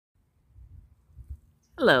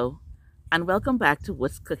Hello, and welcome back to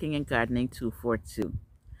What's Cooking and Gardening 242.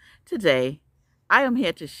 Today, I am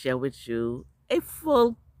here to share with you a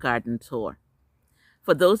full garden tour.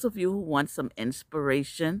 For those of you who want some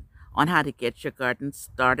inspiration on how to get your garden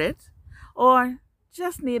started, or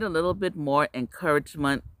just need a little bit more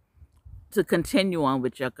encouragement to continue on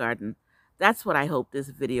with your garden, that's what I hope this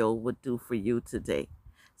video would do for you today.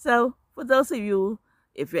 So, for those of you,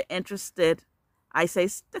 if you're interested, I say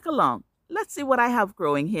stick along. Let's see what I have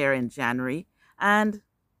growing here in January and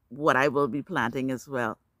what I will be planting as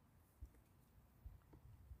well.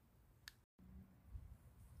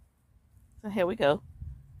 So here we go.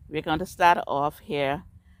 We're going to start off here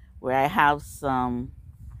where I have some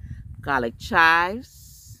garlic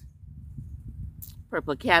chives,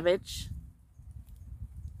 purple cabbage.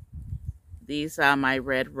 These are my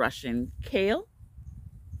red Russian kale.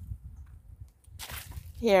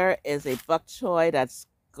 Here is a bok choy that's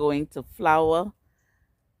going to flower.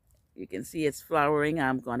 You can see it's flowering.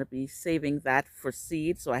 I'm going to be saving that for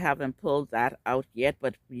seed, so I haven't pulled that out yet,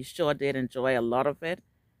 but we sure did enjoy a lot of it.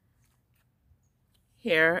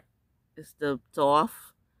 Here is the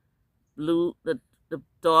the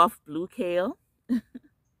dwarf blue kale.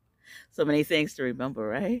 So many things to remember,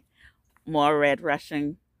 right? More red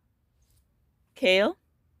Russian kale,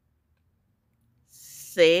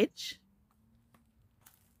 sage,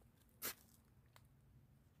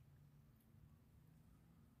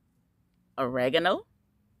 oregano.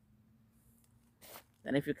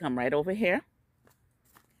 Then if you come right over here,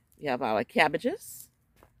 we have our cabbages,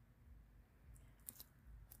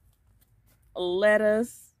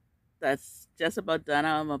 lettuce that's just about done.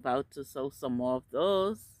 I'm about to sow some more of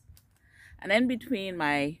those. And then between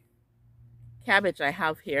my cabbage, I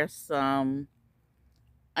have here some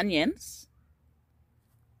onions,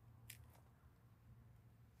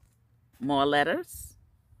 more lettuce.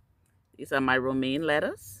 These are my romaine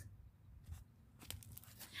lettuce.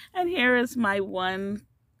 And here is my one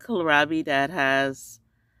kohlrabi that has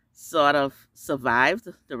sort of survived.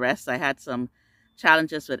 The rest, I had some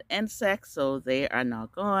challenges with insects, so they are now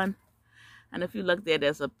gone. And if you look there,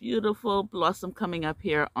 there's a beautiful blossom coming up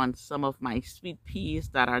here on some of my sweet peas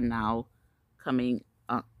that are now coming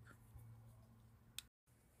up.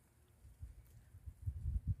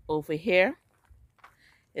 Over here,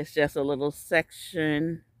 it's just a little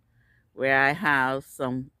section where I have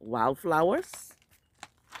some wildflowers,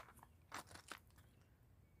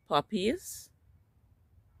 poppies.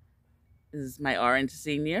 This is my orange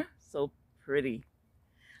zinnia, so pretty.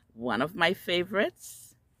 One of my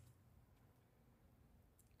favorites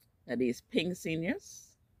are these pink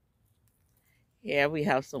zinnias. Here we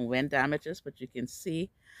have some wind damages, but you can see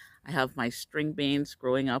I have my string beans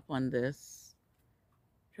growing up on this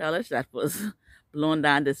trellis that was blown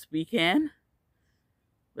down this weekend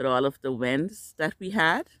with all of the winds that we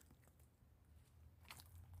had.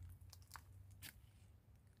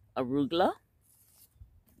 Arugula.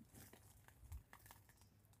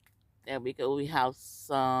 There we go. We have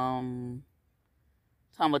some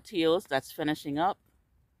tomatillos that's finishing up.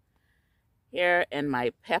 Here in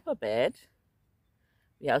my pepper bed,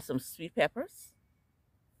 we have some sweet peppers,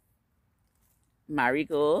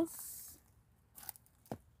 marigolds,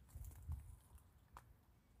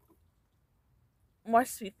 more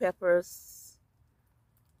sweet peppers,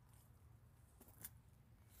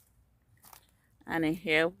 and in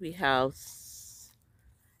here we have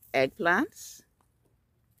eggplants.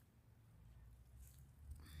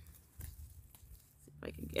 If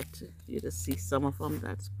I can get you to see some of them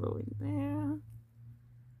that's growing there.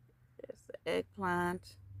 There's the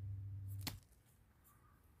eggplant.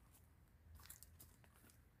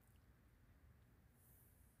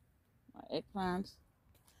 My eggplant.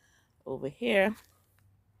 Over here,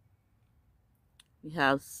 we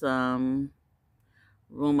have some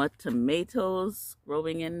Roma tomatoes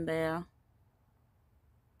growing in there.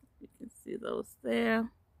 You can see those there.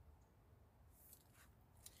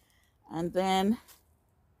 And then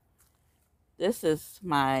this is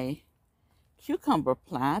my cucumber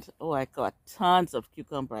plant. Oh, I got tons of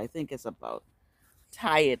cucumber. I think it's about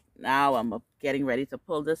tired now. I'm getting ready to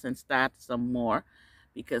pull this and start some more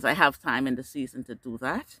because I have time in the season to do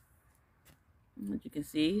that. As you can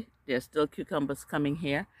see, there's still cucumbers coming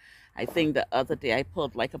here. I think the other day I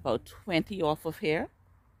pulled like about 20 off of here.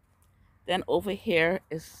 Then over here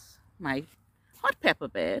is my hot pepper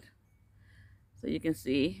bed. So you can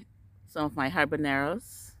see some of my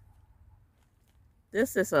habaneros.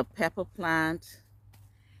 This is a pepper plant.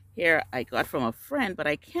 Here I got from a friend, but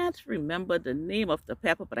I can't remember the name of the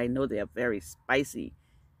pepper, but I know they are very spicy.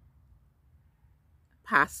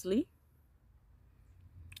 Parsley.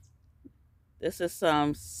 This is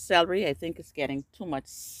some celery. I think it's getting too much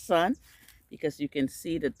sun because you can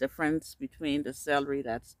see the difference between the celery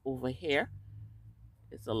that's over here.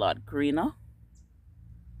 It's a lot greener.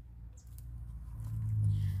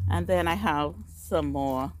 And then I have some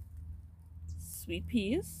more sweet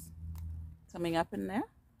peas coming up in there.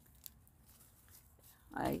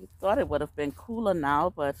 I thought it would have been cooler now,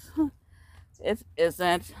 but it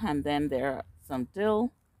isn't. And then there are some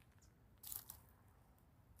dill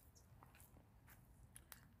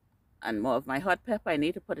and more of my hot pepper. I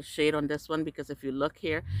need to put a shade on this one because if you look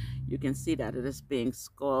here, you can see that it is being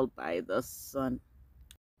scalded by the sun.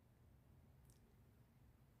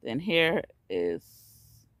 Then here is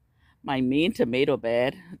my main tomato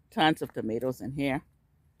bed. Tons of tomatoes in here.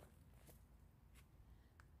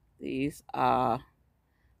 These are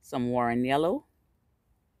some Warren Yellow.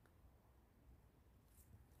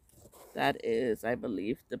 That is, I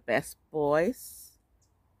believe, the Best Boys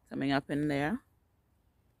coming up in there.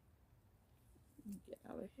 Get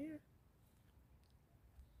over here.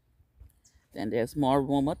 Then there's more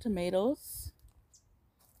Roma tomatoes.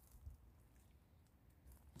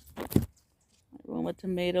 Roma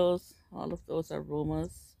tomatoes, all of those are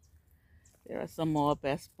Romas. There are some more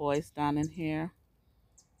Best Boys down in here.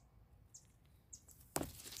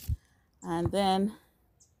 And then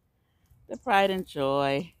the Pride and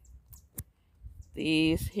Joy.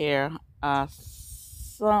 These here are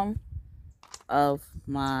some of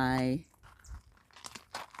my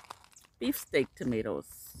beefsteak tomatoes.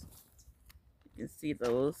 You can see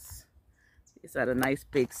those. These are the nice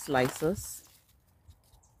big slices.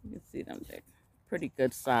 You can see them, they're pretty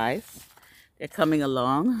good size. They're coming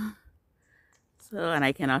along. So, and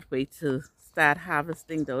I cannot wait to start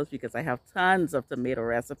harvesting those because I have tons of tomato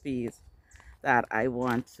recipes that I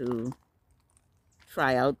want to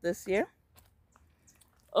try out this year.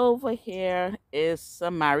 Over here is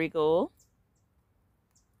some marigold,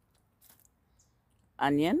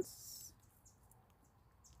 onions,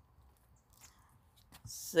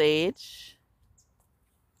 sage,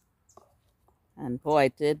 and boy,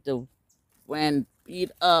 did the wind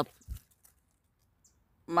beat up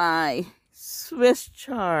my Swiss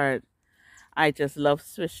chard. I just love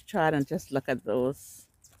Swiss chard, and just look at those.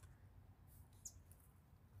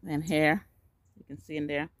 And here, you can see in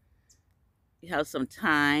there, you have some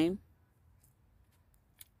thyme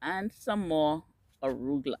and some more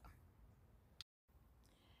arugula.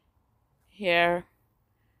 Here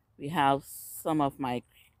we have some of my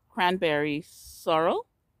cranberry sorrel.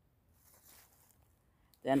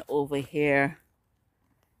 Then over here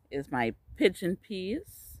is my pigeon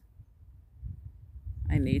peas.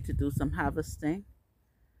 I need to do some harvesting.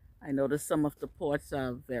 I notice some of the pots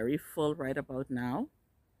are very full right about now.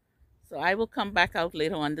 So I will come back out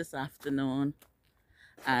later on this afternoon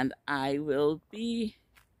and I will be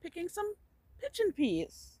picking some pigeon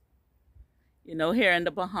peas. You know, here in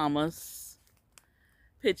the Bahamas,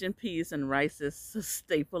 pigeon peas and rice is a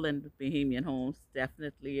staple in the Bahamian homes.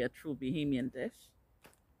 Definitely a true Bahamian dish.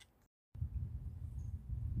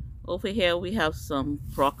 Over here we have some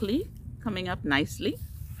broccoli coming up nicely.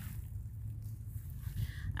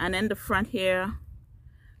 And in the front here,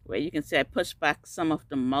 where you can see I pushed back some of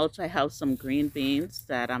the mulch, I have some green beans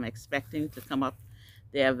that I'm expecting to come up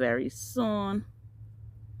there very soon.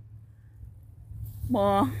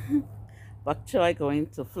 More bok choy going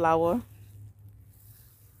to flower.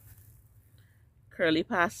 Curly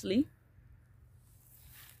parsley.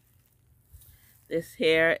 This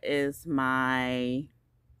here is my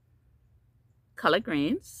collard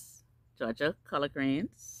greens, Georgia collard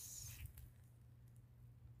greens.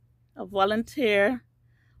 A volunteer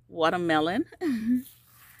watermelon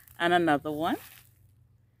and another one.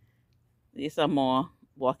 These are more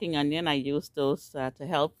walking onion. I use those to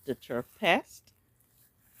help deter pests.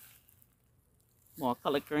 More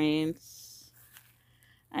collard greens.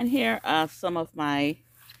 And here are some of my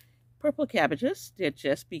purple cabbages. They're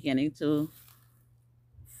just beginning to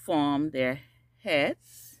form their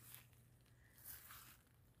heads.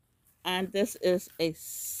 And this is a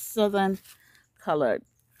southern colored.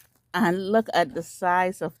 And look at the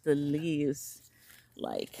size of the leaves.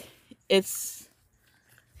 Like, it's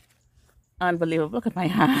unbelievable. Look at my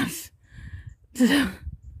hands.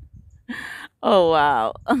 Oh,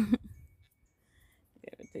 wow.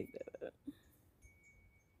 Take that out.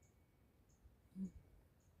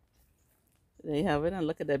 There you have it. And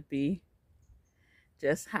look at that bee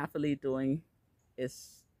just happily doing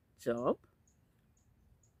its job.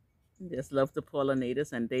 Just love the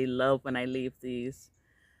pollinators, and they love when I leave these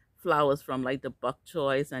flowers from like the bok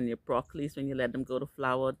choys and your broccolis. When you let them go to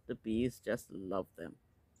flower, the bees just love them.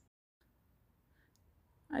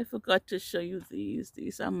 I forgot to show you these.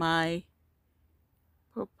 These are my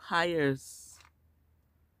papayas,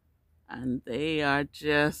 and they are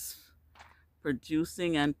just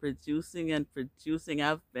producing and producing and producing.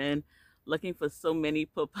 I've been looking for so many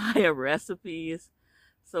papaya recipes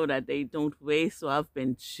so that they don't waste. So I've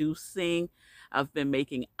been juicing, I've been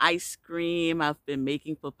making ice cream, I've been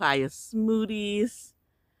making papaya smoothies,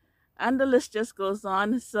 and the list just goes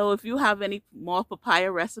on. So if you have any more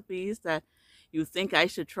papaya recipes that you think I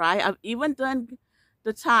should try, I've even done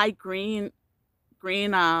the Thai green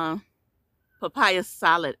papaya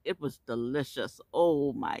salad. It was delicious.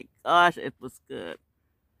 Oh my gosh, it was good.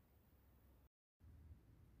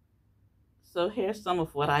 So here's some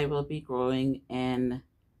of what I will be growing in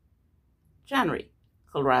January.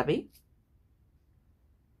 Kohlrabi,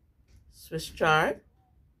 Swiss chard,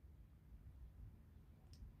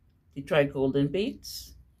 Detroit golden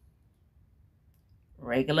beets,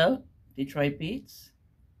 regular Detroit beets,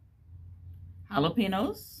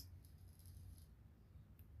 jalapenos,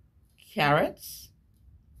 carrots,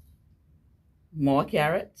 more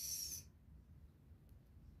carrots,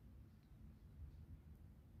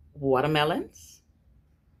 watermelons.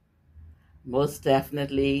 Most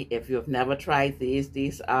definitely, if you've never tried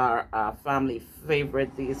these are our family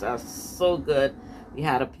favorite. These are so good. We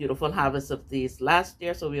had a beautiful harvest of these last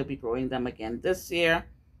year, so we'll be growing them again this year.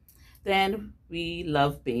 Then we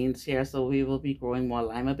love beans here, so we will be growing more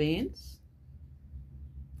lima beans,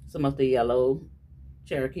 some of the yellow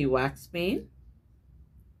Cherokee wax bean,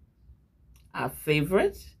 our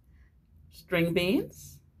favorite string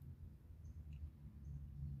beans,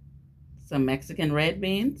 some Mexican red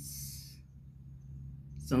beans,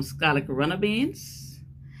 some scarlet corona beans,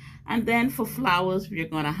 and then for flowers, we're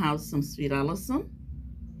going to have some sweet alyssum,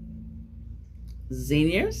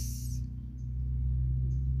 zinnias,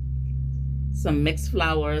 some mixed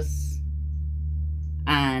flowers,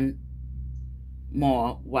 and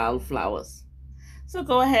more wildflowers. So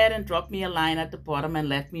go ahead and drop me a line at the bottom and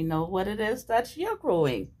let me know what it is that you're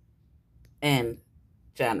growing in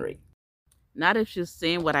January. Now that you've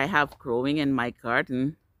seen what I have growing in my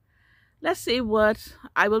garden, let's see what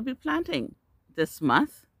I will be planting this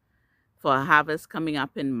month for a harvest coming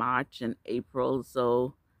up in March and April.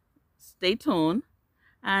 So stay tuned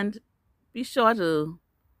and be sure to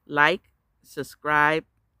like, subscribe,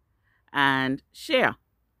 and share.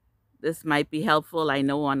 This might be helpful. I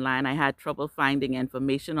know online I had trouble finding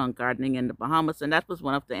information on gardening in the Bahamas, and that was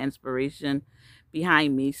one of the inspiration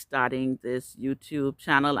behind me starting this YouTube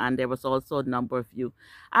channel. And there was also a number of you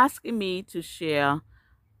asking me to share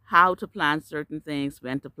how to plant certain things,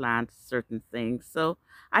 when to plant certain things. So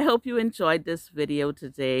I hope you enjoyed this video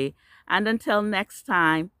today. And until next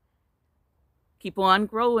time, keep on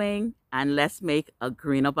growing and let's make a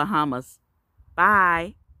greener Bahamas.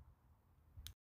 Bye.